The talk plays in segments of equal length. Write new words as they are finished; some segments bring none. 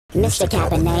Mr.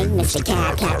 Cabernet, Mr.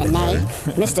 Cabernet,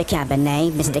 Mr.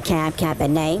 Cabernet, Mr.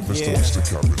 Cabernet. Mr.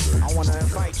 Cabernet. I want to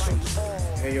invite you all.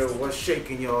 Hey yo, what's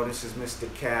shaking y'all? This is Mr.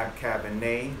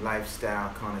 Cabernet, lifestyle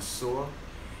connoisseur,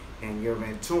 and you're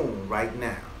in tune right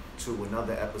now to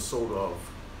another episode of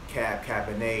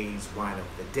Cabernet's Wine of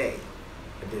the Day,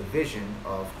 a division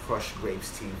of Krushed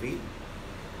Grapes TV.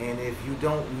 And if you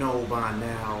don't know by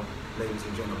now, ladies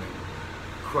and gentlemen,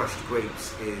 Krushed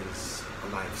Grapes is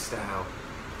a lifestyle.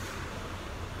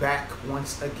 Back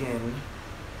once again,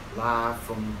 live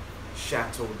from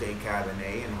Chateau de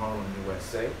Cabernet in Harlem,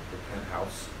 USA, the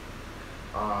penthouse.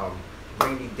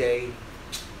 Rainy day,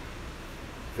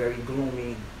 very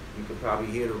gloomy. You could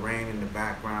probably hear the rain in the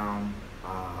background.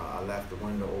 I left the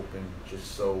window open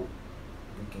just so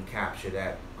we can capture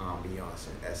that ambiance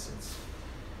and essence.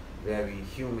 Very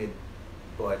humid,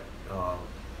 but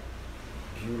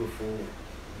beautiful,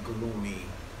 gloomy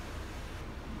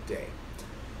day.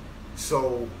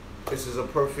 So this is a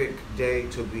perfect day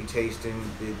to be tasting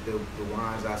the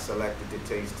wines I selected to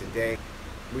taste today.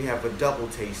 We have a double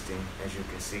tasting, as you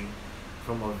can see,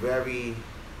 from a very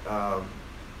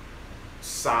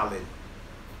solid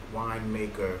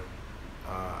winemaker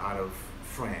out of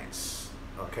France.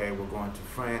 Okay, we're going to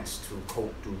France, to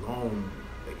Cote Du Rhone,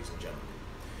 ladies and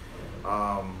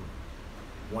gentlemen.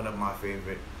 One of my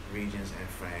favorite regions in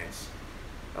France.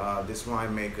 This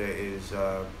winemaker is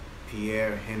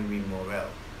Pierre Henri Morel.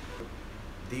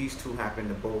 These two happen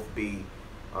to both be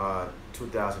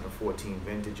 2014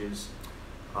 vintages.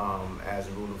 As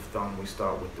a rule of thumb, we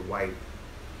start with the white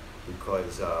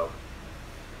because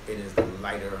it is the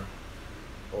lighter,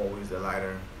 always the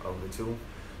lighter of the two.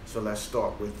 So let's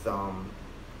start with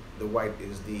the white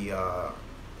is the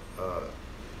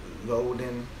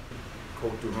Loden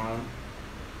Cote Du Rhone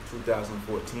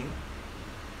 2014.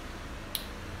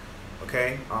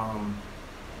 Okay.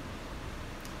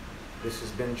 This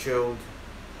has been chilled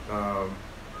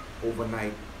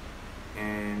overnight,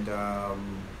 and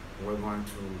we're going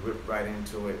to rip right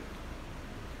into it.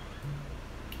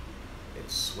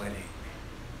 It's sweating.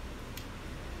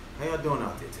 How y'all doing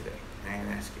out there today? I ain't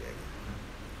asked you that yet.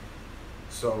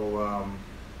 So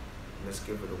let's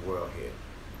give it a whirl here.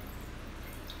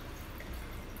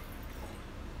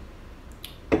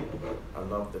 I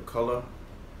love the color.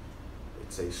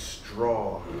 It's a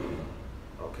straw.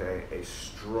 Okay, a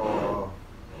straw,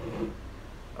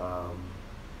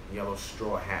 yellow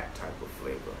straw hat type of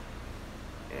flavor.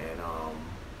 And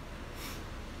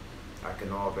I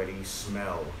can already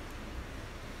smell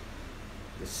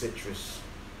the citrus,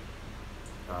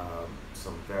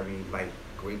 some very light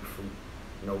grapefruit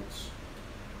notes,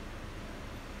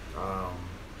 a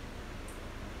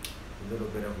little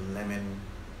bit of lemon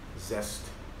zest,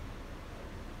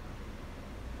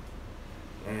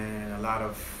 and a lot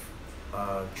of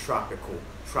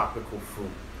tropical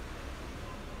fruit.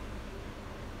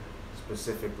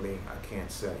 Specifically, I can't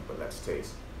say, but let's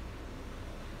taste.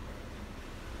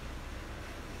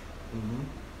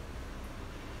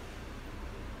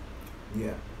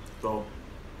 Yeah, so,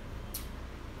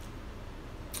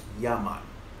 yeah man.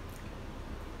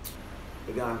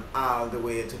 We're going all the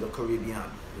way to the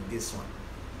Caribbean with this one.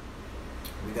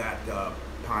 We got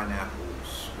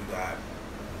pineapples, we got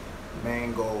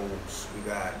mangoes, we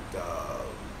got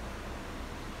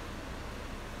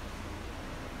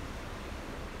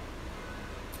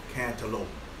cantaloupe,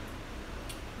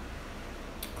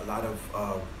 a lot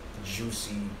of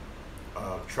juicy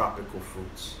tropical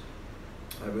fruits.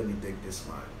 I really dig this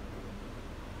wine.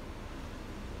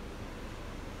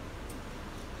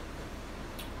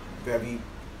 Very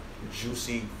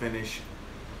juicy finish.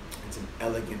 It's an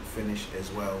elegant finish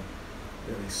as well.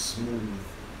 Very smooth.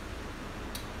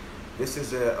 This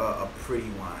is a pretty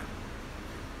wine.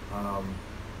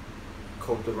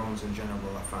 Cote Du Rhones in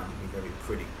general, I find to be very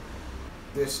pretty.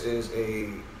 This is a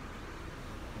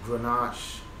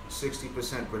Grenache,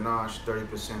 60% Grenache,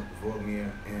 30%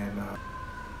 Vaudemire, and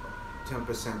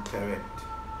 10% Claret.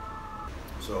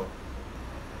 So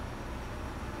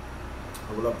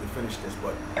I would love to finish this,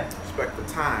 but respect for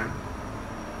time,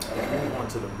 let's move on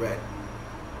to the red.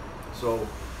 So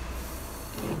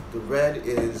the red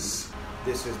is,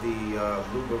 this is the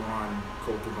Luberon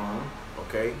Cote Du Rhone,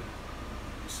 okay?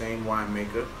 Same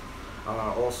winemaker.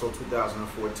 Also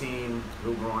 2014,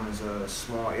 Luberon is a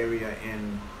small area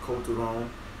in Cote Du Rhone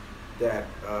that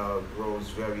grows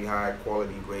very high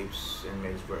quality grapes and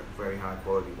makes very high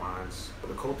quality wines.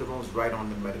 The Cote Du Rhone is right on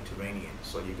the Mediterranean,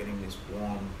 so you're getting this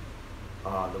warm,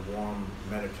 the warm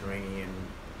Mediterranean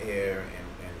air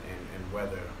and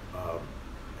weather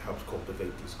helps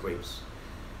cultivate these grapes.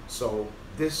 So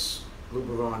this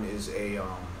Luberon is a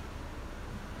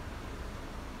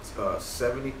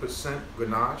 70%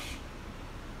 Grenache,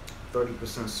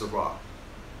 30% Syrah.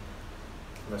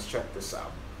 Let's check this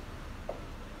out.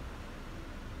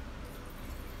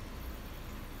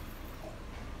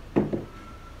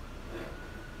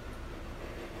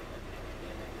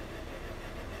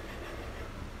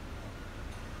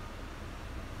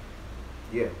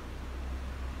 Yeah,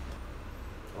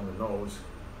 on the nose,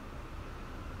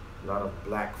 a lot of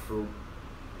black fruit,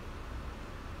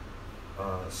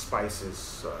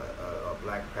 spices,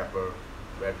 black pepper,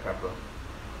 red pepper.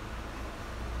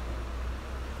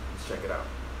 Let's check it out.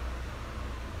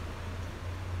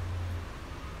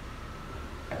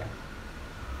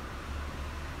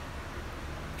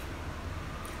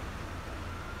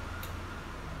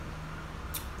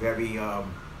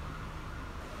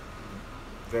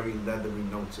 Very leathery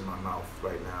notes in my mouth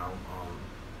right now,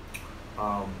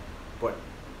 but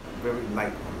very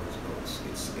light on those notes.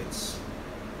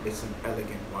 It's an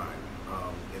elegant wine.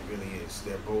 It really is.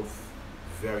 They're both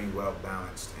very well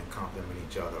balanced and complement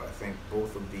each other. I think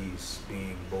both of these,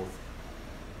 being both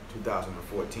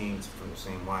 2014s from the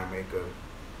same winemaker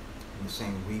in the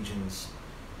same regions,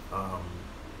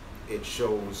 it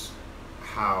shows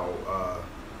how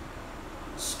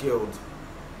skilled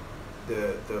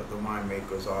the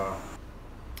winemakers are.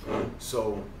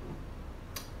 So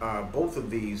both of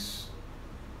these,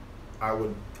 I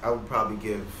would probably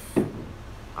give.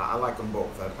 I like them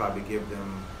both. I'd probably give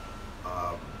them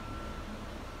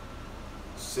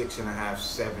 6.5,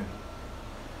 7.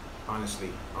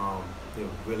 Honestly, they're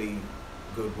really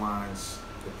good wines.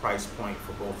 The price point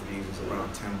for both of these is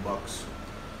around $10.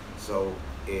 So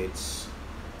it's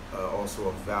also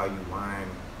a value wine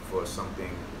for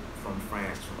something from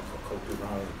France, from Cote Du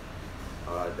Rhone,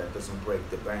 that doesn't break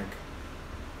the bank.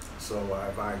 So I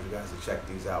advise you guys to check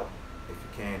these out if you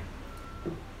can.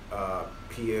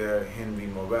 Pierre Henri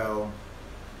Morel,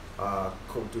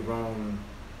 Cote Du Rhone,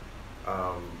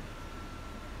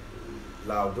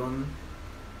 Laudun,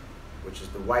 which is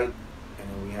the white, and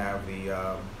then we have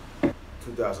the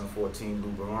 2014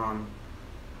 Luberon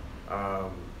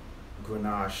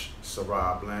Grenache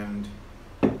Syrah blend,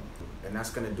 and that's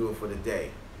gonna do it for the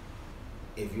day.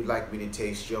 If you'd like me to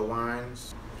taste your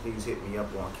wines, please hit me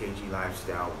up on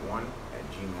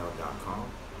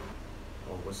kglifestyle1@gmail.com,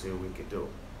 or we'll see what we could do.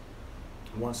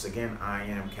 Once again, I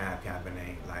am Cab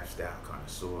Cabernet Lifestyle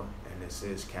Connoisseur, and this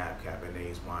is Cab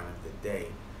Cabernet's Wine of the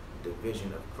Day,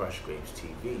 division of Krushed Grapes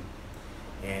TV.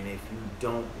 And if you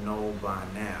don't know by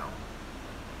now,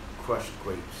 crushed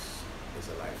grapes is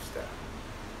a lifestyle.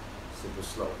 Super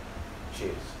slow.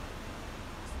 Cheers.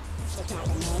 Mr.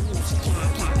 Cabernet, Mr. Cab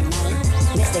Cabernet,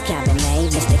 Mr.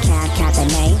 Cabernet, Mr. Cab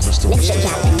Cabernet, Mr.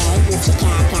 Cabernet, Mr.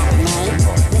 Cab Cabernet,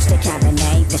 Mr.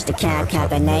 Cabernet, Mr. Cab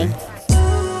Cabernet.